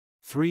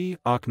3.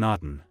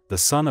 Akhenaton, the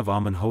son of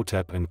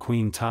Amenhotep and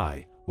Queen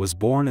Tiye, was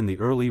born in the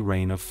early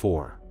reign of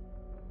 4.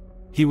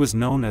 He was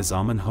known as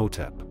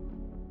Amenhotep.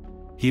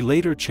 He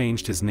later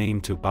changed his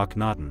name to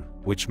Akhenaton,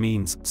 which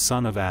means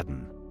son of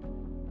Aton.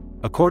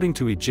 According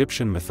to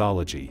Egyptian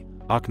mythology,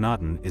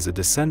 Akhenaton is a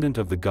descendant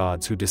of the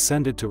gods who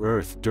descended to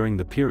earth during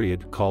the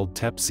period called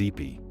Tep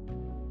Zepi.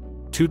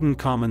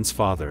 Tutankhamun's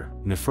father,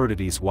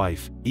 Nefertiti's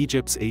wife,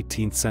 Egypt's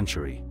 18th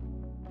century.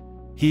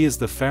 He is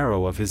the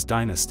pharaoh of his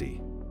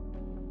dynasty.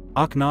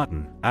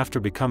 Akhenaton,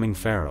 after becoming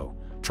pharaoh,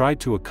 tried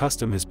to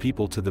accustom his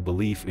people to the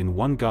belief in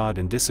one god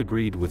and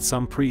disagreed with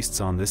some priests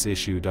on this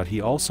issue.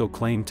 He also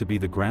claimed to be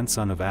the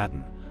grandson of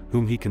Aton,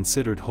 whom he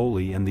considered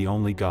holy and the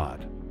only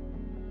god.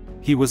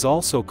 He was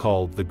also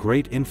called the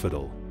Great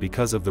Infidel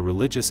because of the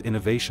religious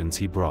innovations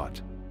he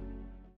brought.